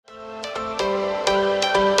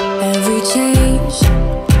change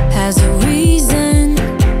has a reason.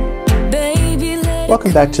 Baby, let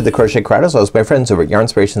Welcome back to the Crochet Cradles. I was my friends over at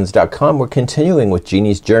yarnspirations.com. We're continuing with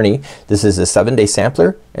Jeannie's Journey. This is a 7-day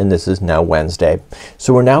sampler and this is now Wednesday.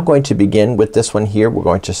 So we're now going to begin with this one here. We're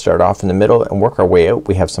going to start off in the middle and work our way out.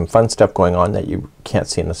 We have some fun stuff going on that you can't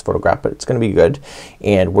see in this photograph, but it's gonna be good.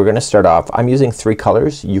 And we're gonna start off, I'm using 3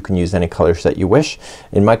 colors. You can use any colors that you wish.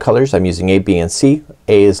 In my colors I'm using A, B, and C.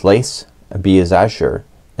 A is lace, B is azure,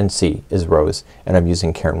 and C is rose, and I'm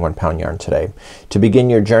using Caron 1 pound yarn today. To begin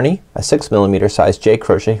your journey, a 6mm size J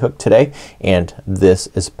crochet hook today, and this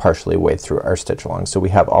is partially way through our stitch along. So we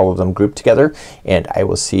have all of them grouped together, and I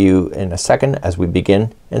will see you in a second as we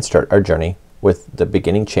begin and start our journey with the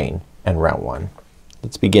beginning chain and round 1.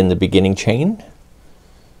 Let's begin the beginning chain.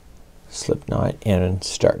 Slip knot and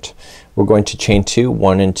start. We're going to chain 2,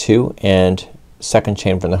 1 and 2, and second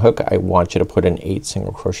chain from the hook I want you to put in 8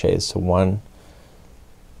 single crochets. So 1,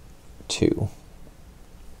 2,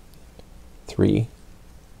 3,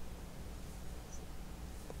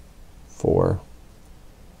 4,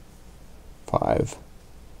 5,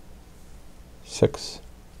 6,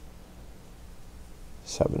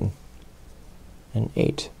 7, and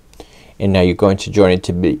 8. And now you're going to join it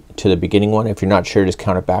to the beginning one. If you're not sure, just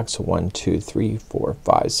count it back. So 1, 2, 3, 4,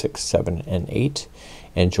 5, 6, 7, and 8,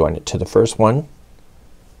 and join it to the first one.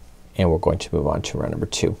 And we're going to move on to round number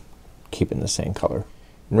 2, keeping the same color.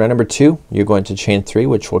 In round number 2 you're going to chain 3,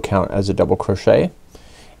 which will count as a double crochet,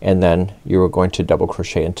 and then you're going to double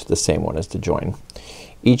crochet into the same one as the join.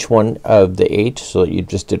 Each one of the 8, so you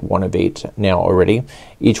just did 1 of 8 now already,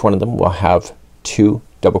 each one of them will have 2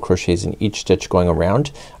 double crochets in each stitch going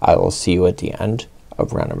around. I will see you at the end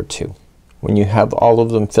of round number 2. When you have all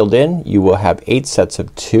of them filled in, you will have 8 sets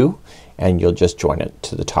of 2, and you'll just join it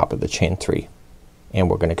to the top of the chain 3. And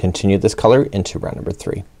we're gonna continue this color into round number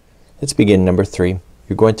 3. Let's begin number 3.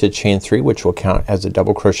 You're going to chain 3, which will count as a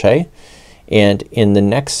double crochet, and in the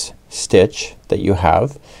next stitch that you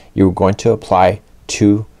have, you're going to apply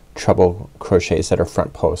 2 treble crochets that are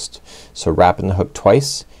front post. So wrapping the hook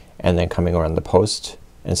twice and then coming around the post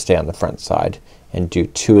and stay on the front side and do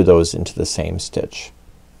 2 of those into the same stitch.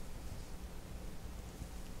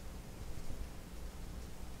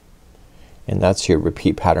 And that's your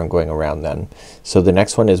repeat pattern going around then. So the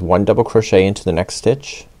next one is 1 double crochet into the next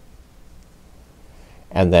stitch,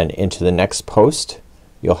 and then into the next post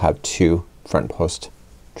you'll have 2 front post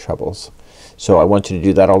trebles. So I want you to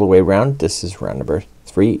do that all the way around. This is round number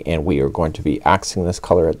 3, and we are going to be axing this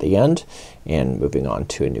color at the end and moving on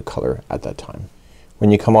to a new color at that time.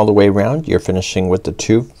 When you come all the way around, you're finishing with the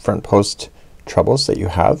 2 front post trebles that you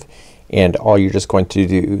have, and all you're just going to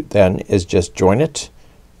do then is just join it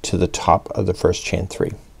to the top of the first chain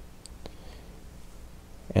 3.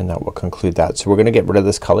 And that will conclude that. So we're gonna get rid of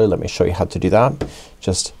this color. Let me show you how to do that.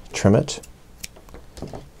 Just trim it.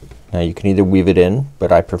 Now you can either weave it in,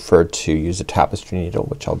 but I prefer to use a tapestry needle,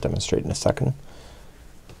 which I'll demonstrate in a second.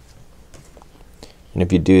 And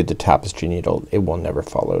if you do the tapestry needle, it will never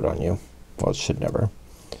fall out on you. Well, it should never.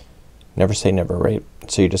 Never say never, right?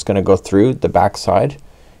 So you're just gonna go through the back side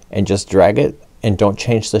and just drag it, and don't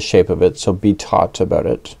change the shape of it, so be taut about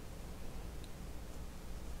it.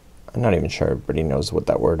 I'm not even sure everybody knows what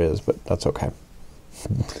that word is, but that's okay.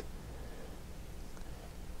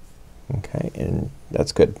 Okay, and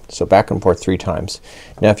that's good. So back and forth 3 times.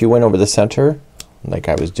 Now if you went over the center like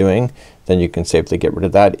I was doing, then you can safely get rid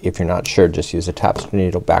of that. If you're not sure, just use a tapestry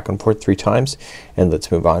needle back and forth 3 times, and let's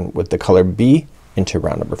move on with the color B into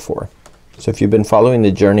round number 4. So if you've been following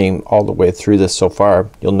the journey all the way through this so far,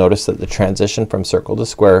 you'll notice that the transition from circle to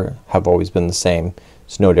square have always been the same.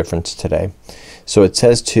 There's no difference today. So it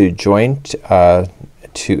says to join to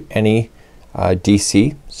any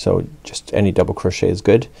DC, so just any double crochet is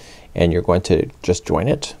good, and you're going to just join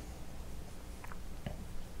it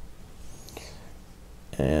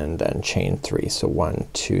and then chain 3. So 1,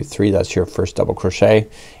 2, 3, that's your first double crochet,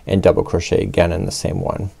 and double crochet again in the same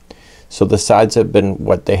one. So the sides have been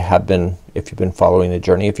what they have been if you've been following the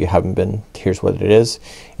journey. If you haven't been, here's what it is.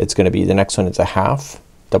 It's gonna be, the next one is a half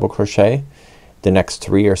double crochet. The next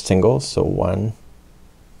 3 are singles, so 1,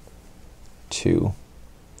 2,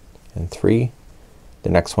 and 3. The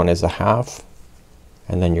next one is a half,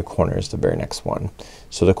 and then your corner is the very next one.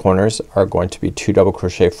 So the corners are going to be 2 double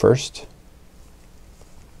crochet first,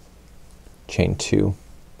 chain 2,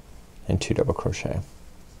 and 2 double crochet.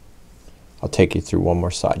 I'll take you through one more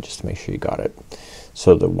side just to make sure you got it.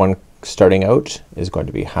 So the one starting out is going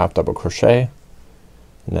to be half double crochet,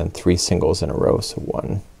 and then 3 singles in a row. So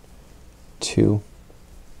 1, 2,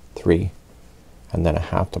 3, and then a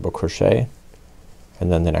half double crochet,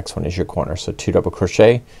 and then the next one is your corner. So 2 double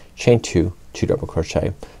crochet, chain 2, 2 double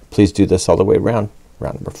crochet, Please do this all the way around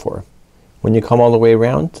round number 4. When you come all the way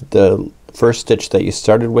around, the first stitch that you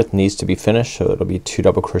started with needs to be finished, so it'll be 2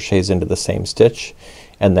 double crochets into the same stitch,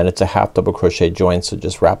 and then it's a half double crochet join, so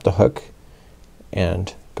just wrap the hook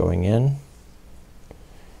and going in,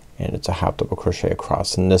 and it's a half double crochet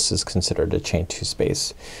across, and this is considered a chain 2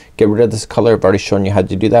 space. Get rid of this color. I've already shown you how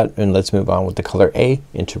to do that, and let's move on with the color A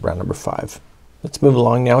into round number 5. Let's move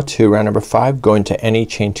along now to round number 5. Going to any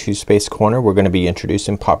chain 2 space corner, we're going to be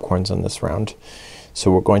introducing popcorns in this round. So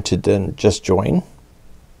we're going to then just join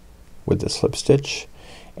with the slip stitch,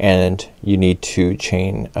 and you need to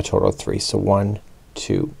chain a total of 3. So 1,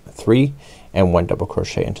 2, 3, and 1 double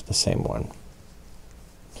crochet into the same one.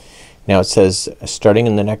 Now it says starting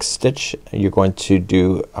in the next stitch you're going to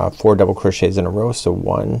do 4 double crochets in a row. So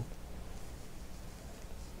 1,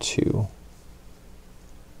 2,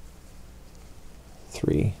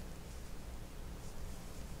 3,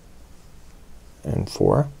 and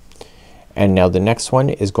 4. And now the next one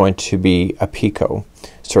is going to be a picot.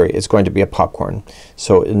 Sorry, it's going to be a popcorn.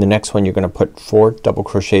 So in the next one you're going to put 4 double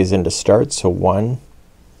crochets in to start. So 1,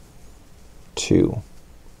 2,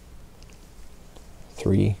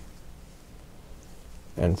 3,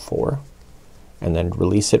 and 4, and then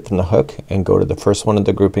release it from the hook and go to the first one of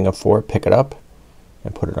the grouping of 4, pick it up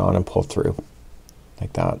and put it on and pull through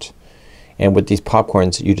like that. And with these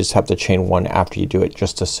popcorns you just have to chain 1 after you do it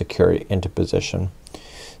just to secure it into position.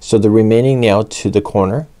 So the remaining nail to the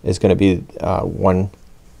corner is going to be 1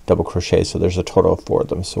 double crochet, so there's a total of 4 of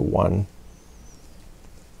them. So 1,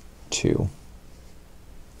 2,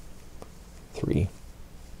 3,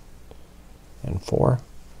 and 4,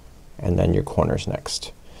 and then your corners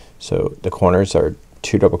next. So the corners are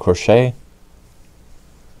 2 double crochet,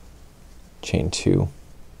 chain 2,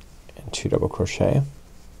 and 2 double crochet.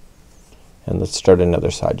 And let's start another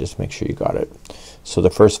side, just make sure you got it. So the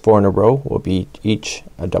first 4 in a row will be each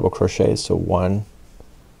a double crochet. So 1,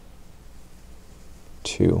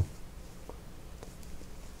 2,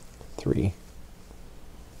 3,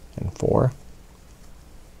 and 4.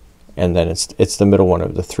 And then it's the middle one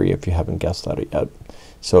of the 3 if you haven't guessed that yet.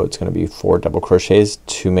 So it's going to be 4 double crochets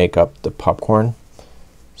to make up the popcorn.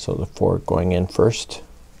 So the 4 going in first,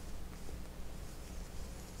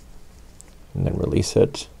 and then release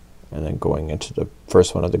it, and then going into the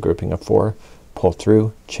first one of the grouping of 4, pull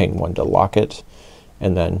through, chain 1 to lock it,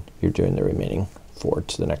 and then you're doing the remaining 4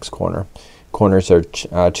 to the next corner. Corners are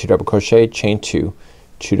 2 double crochet, chain 2,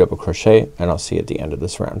 2 double crochet, and I'll see you at the end of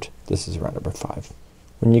this round. This is round number 5.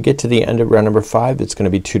 When you get to the end of round number 5, it's going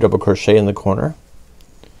to be 2 double crochet in the corner,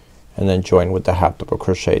 and then join with the half double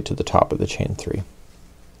crochet to the top of the chain 3.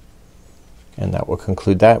 And that will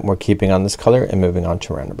conclude that, and we're keeping on this color and moving on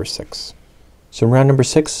to round number 6. So round number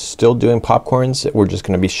 6, still doing popcorns. We're just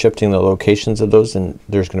going to be shifting the locations of those, and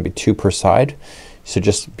there's going to be 2 per side. So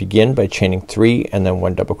just begin by chaining 3 and then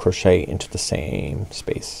 1 double crochet into the same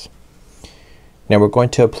space. Now we're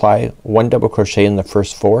going to apply 1 double crochet in the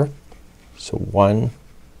first 4. So 1,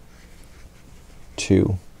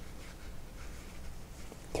 2,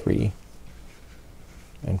 3,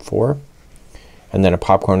 and 4, and then a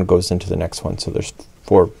popcorn goes into the next one. So there's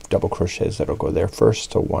 4 double crochets that'll go there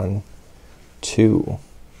first. So 1, 2,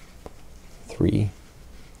 3,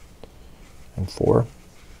 and 4.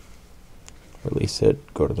 Release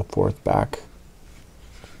it, go to the 4th back,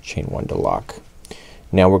 chain 1 to lock.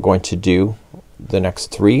 Now we're going to do the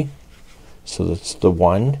next 3. So that's the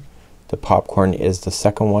 1, the popcorn is the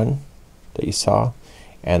second one that you saw,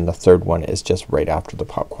 and the third one is just right after the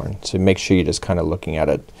popcorn. So make sure you're just kind of looking at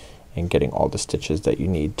it and getting all the stitches that you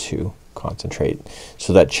need to concentrate.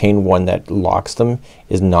 So that chain 1 that locks them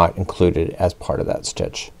is not included as part of that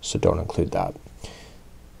stitch, so don't include that.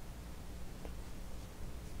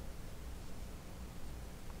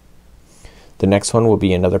 The next one will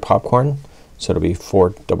be another popcorn, so it'll be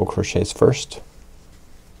 4 double crochets first.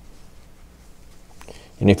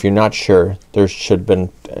 And if you're not sure, there should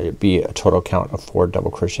be a total count of 4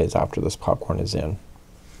 double crochets after this popcorn is in.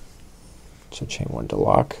 So chain 1 to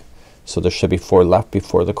lock. So there should be 4 left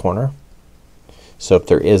before the corner. So if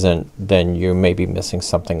there isn't, then you may be missing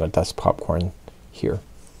something with this popcorn here.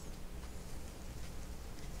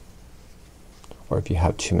 Or if you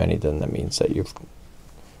have too many, then that means that you've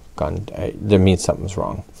gone, that means something's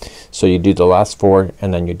wrong. So you do the last 4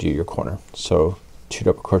 and then you do your corner. So 2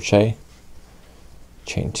 double crochet,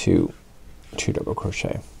 chain 2, 2 double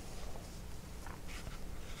crochet.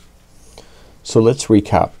 So let's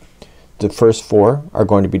recap. The first 4 are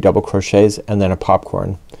going to be double crochets and then a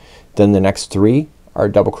popcorn. Then the next 3 are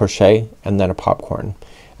double crochet and then a popcorn.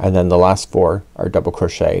 And then the last 4 are double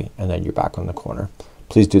crochet and then you're back on the corner.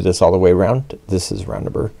 Please do this all the way around. This is round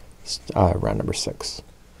number 6.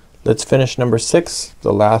 Let's finish number 6.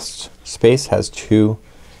 The last space has 2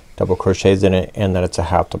 double crochets in it, and then it's a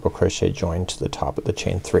half double crochet joined to the top of the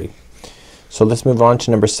chain 3. So let's move on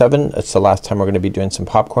to number 7. It's the last time we're going to be doing some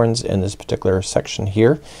popcorns in this particular section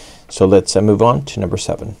here. So let's move on to number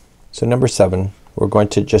 7. So number 7, we're going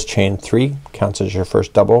to just chain 3, counts as your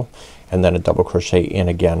first double, and then a double crochet in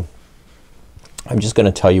again. I'm just going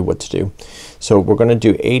to tell you what to do. So we're going to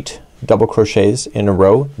do 8 double crochets in a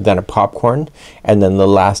row, then a popcorn, and then the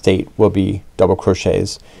last 8 will be double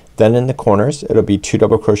crochets. Then in the corners it'll be 2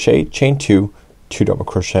 double crochet, chain 2, 2 double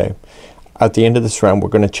crochet. At the end of this round we're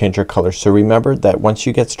going to change our color. So remember that once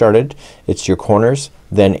you get started, it's your corners,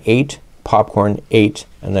 then 8, popcorn, 8,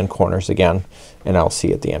 and then corners again, and I'll see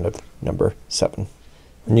you at the end of number 7.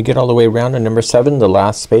 When you get all the way around in number 7, the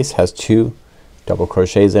last space has 2 double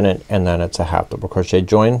crochets in it, and then it's a half double crochet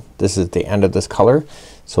join. This is the end of this color.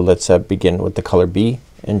 So let's begin with the color B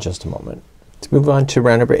in just a moment. Let's move on to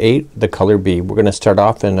round number 8, the color B. We're gonna start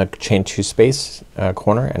off in a chain 2 space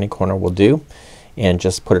corner. Any corner will do, and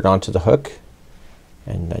just put it onto the hook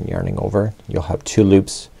and then yarning over. You'll have 2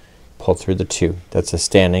 loops, pull through the 2. That's a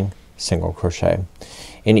standing single crochet.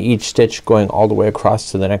 In each stitch going all the way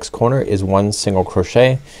across to the next corner is 1 single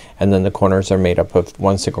crochet, and then the corners are made up of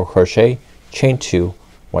 1 single crochet, chain 2,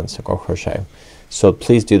 1 single crochet. So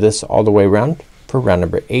please do this all the way around for round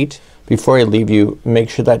number 8. Before I leave you, make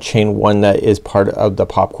sure that chain 1 that is part of the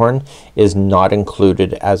popcorn is not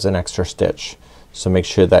included as an extra stitch. So make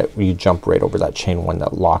sure that you jump right over that chain 1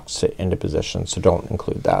 that locks it into position. So don't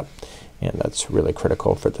include that, and that's really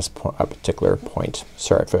critical for this particular point.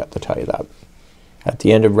 Sorry, I forgot to tell you that. At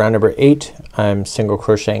the end of round number 8, I'm single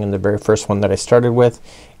crocheting in the very first one that I started with,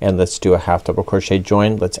 and let's do a half double crochet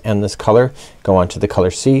join. Let's end this color, go on to the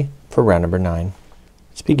color C for round number 9.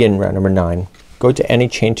 Let's begin round number 9. Go to any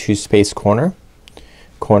chain 2 space corner.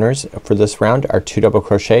 Corners for this round are 2 double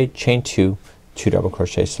crochet, chain 2, 2 double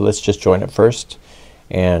crochet. So let's just join it first,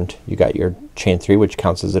 and you got your chain 3 which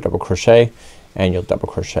counts as a double crochet, and you'll double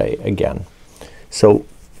crochet again. So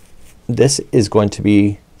this is going to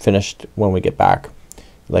be finished when we get back,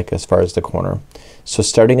 like as far as the corner. So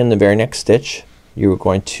starting in the very next stitch, you're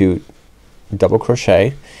going to double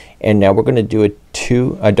crochet, and now we're going to do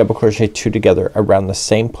a double crochet 2 together around the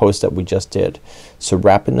same post that we just did. So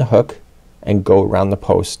wrap in the hook and go around the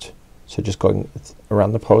post. So just going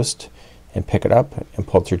around the post and pick it up and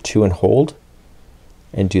pull through 2 and hold,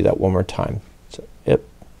 and do that one more time. So up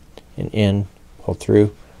and in, pull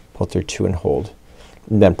through 2 and hold,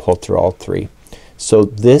 and then pull through all 3. So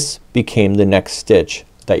this became the next stitch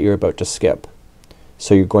that you're about to skip.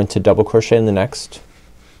 So you're going to double crochet in the next,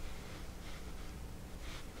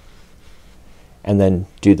 and then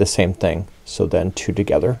do the same thing. So then 2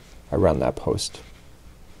 together around that post.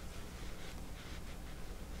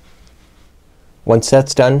 Once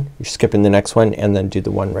that's done, you're skipping the next one and then do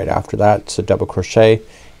the one right after that. So double crochet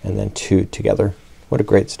and then 2 together. What a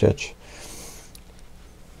great stitch.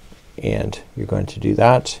 And you're going to do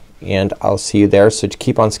that, and I'll see you there. So to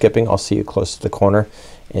keep on skipping, I'll see you close to the corner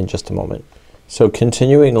in just a moment. So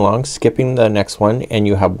continuing along, skipping the next one, and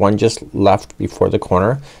you have one just left before the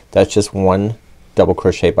corner. That's just 1 double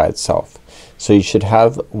crochet by itself. So you should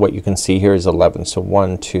have, what you can see here is 11. So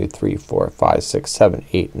 1, 2, 3, 4, 5, 6, 7,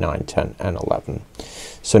 8, 9, 10, and 11.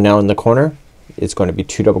 So now in the corner it's going to be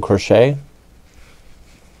 2 double crochet,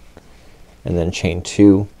 and then chain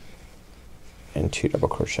 2 and 2 double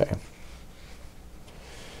crochet.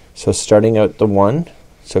 So starting out the 1,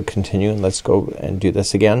 so continue, and let's go and do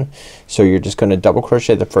this again. So you're just going to double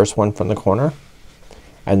crochet the first one from the corner,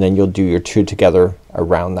 and then you'll do your 2 together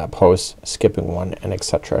around that post, skipping 1, and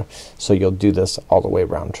etc. So you'll do this all the way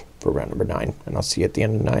around for round number 9, and I'll see you at the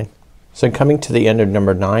end of 9. So I'm coming to the end of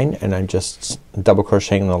number 9, and I'm just double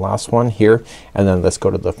crocheting the last one here, and then let's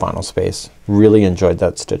go to the final space. Really enjoyed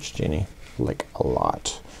that stitch, Jeannie, like a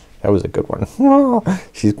lot. That was a good one.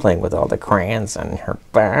 She's playing with all the crayons on her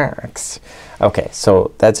box. Okay,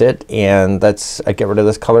 so that's it, and let's get rid of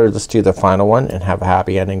this color. Let's do the final one and have a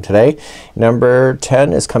happy ending today. Number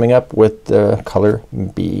 10 is coming up with the color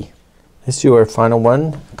B. Let's do our final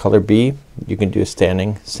one, color B. You can do a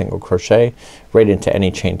standing single crochet right into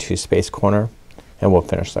any chain 2 space corner, and we'll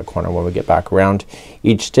finish that corner when we get back around.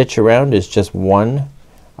 Each stitch around is just 1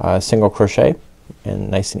 single crochet,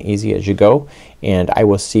 and nice and easy as you go, and I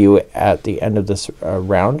will see you at the end of this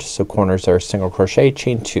round. So corners are single crochet,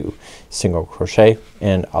 chain 2, single crochet,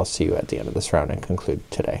 and I'll see you at the end of this round and conclude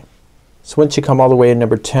today. So once you come all the way in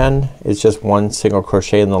number 10, it's just 1 single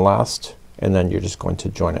crochet in the last, and then you're just going to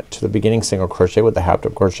join it to the beginning single crochet with the half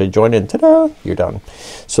double crochet, join in, ta-da, you're done.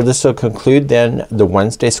 So this will conclude then the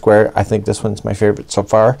Wednesday square. I think this one's my favorite so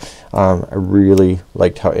far. I really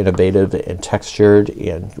liked how innovative and textured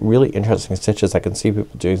and really interesting stitches. I can see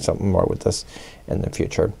people doing something more with this in the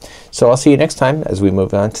future. So I'll see you next time as we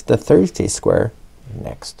move on to the Thursday square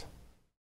next.